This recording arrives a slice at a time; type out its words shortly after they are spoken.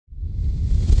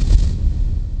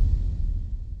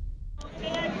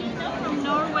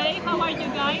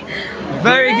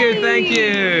Very good, thank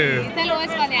you. Hello,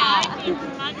 España.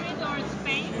 Madrid or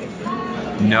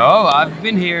Spain? No, I've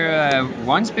been here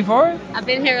once before. I've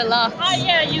been here a lot. Oh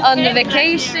yeah, you On the came last year,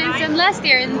 vacations right? and last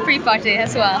year in pre-party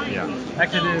as well. Yeah.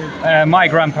 Actually, my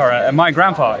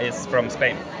grandpa is from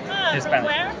Spain. He's From Spanish.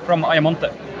 where? From Ayamonte.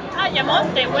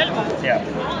 Ayamonte, Huelva. Yeah.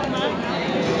 Oh, man.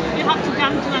 You have to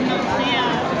come to Andalusia.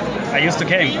 I used to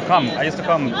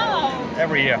come Oh,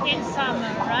 every year. in summer,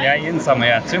 right? Yeah, in summer.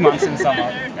 Yeah, 2 months in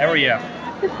summer every year.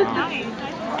 Nice.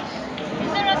 Is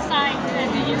there a side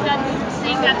to you that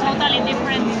sing a totally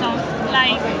different song?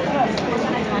 Like,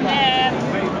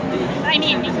 I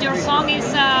mean, if your song is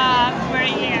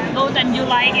very good and you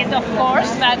like it, of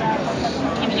course, but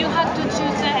if you had to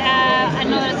choose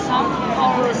another song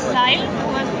or style,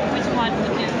 which one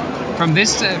would you? From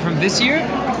this year?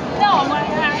 No,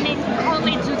 I mean,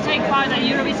 only to take part in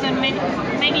Eurovision,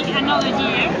 maybe another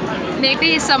year.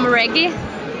 Maybe some reggae.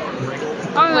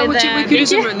 Oh, With, we could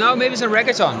do Mickey? maybe some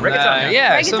reggaeton. Reggaeton,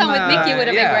 Yeah, Reggaeton some, with Mickey would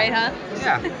have yeah. been great, huh?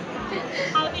 Yeah.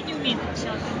 How did you meet each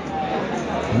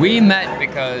other? We met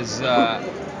because.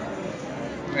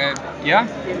 Yeah.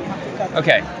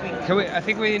 Okay. Can we? I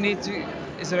think we need to.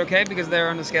 Is it okay because they're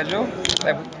on the schedule?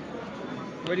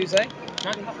 What do you say?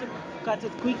 Cut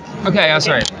it quick. Okay.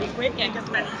 Sorry. Be quick and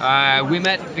just manage. We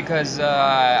met because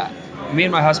me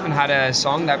and my husband had a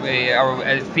song that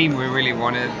a theme we really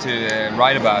wanted to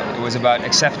write about. It was about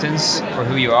acceptance for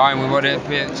who you are, and we wanted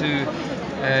to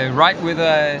write with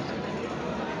a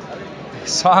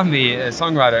Sami, a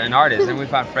songwriter and artist, and we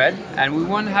found Fred, and we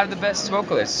want to have the best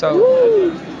vocalist. So,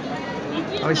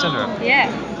 Alexandra. Yeah.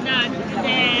 That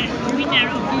the winner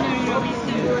of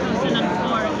Eurovision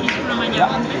 2004 is from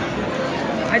Ayamonte.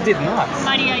 I did not.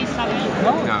 Maria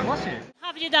Isabel. No. Was he?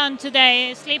 What have you done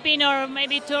today? Sleeping or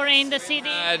maybe touring the city?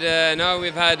 No,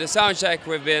 we've had a sound check,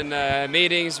 we've been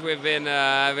meetings, we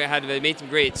had a meet and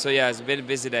greet, so yeah, it's been a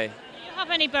busy day. Do you have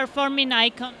any performing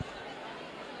icon?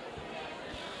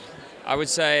 I would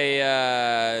say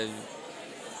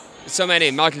so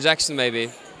many, Michael Jackson maybe.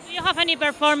 Do you have any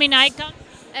performing icon?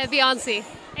 Beyonce.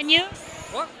 And you?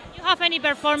 What? You have any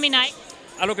performing icon?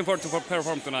 I'm looking forward to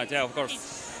perform tonight, yeah, of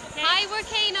course. Okay. Hi, we're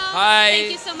Keiino. Hi.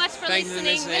 Thank you so much for Thank you for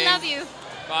listening. We listening. love you.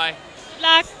 Bye. Good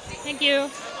luck. Thank you.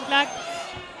 Good luck.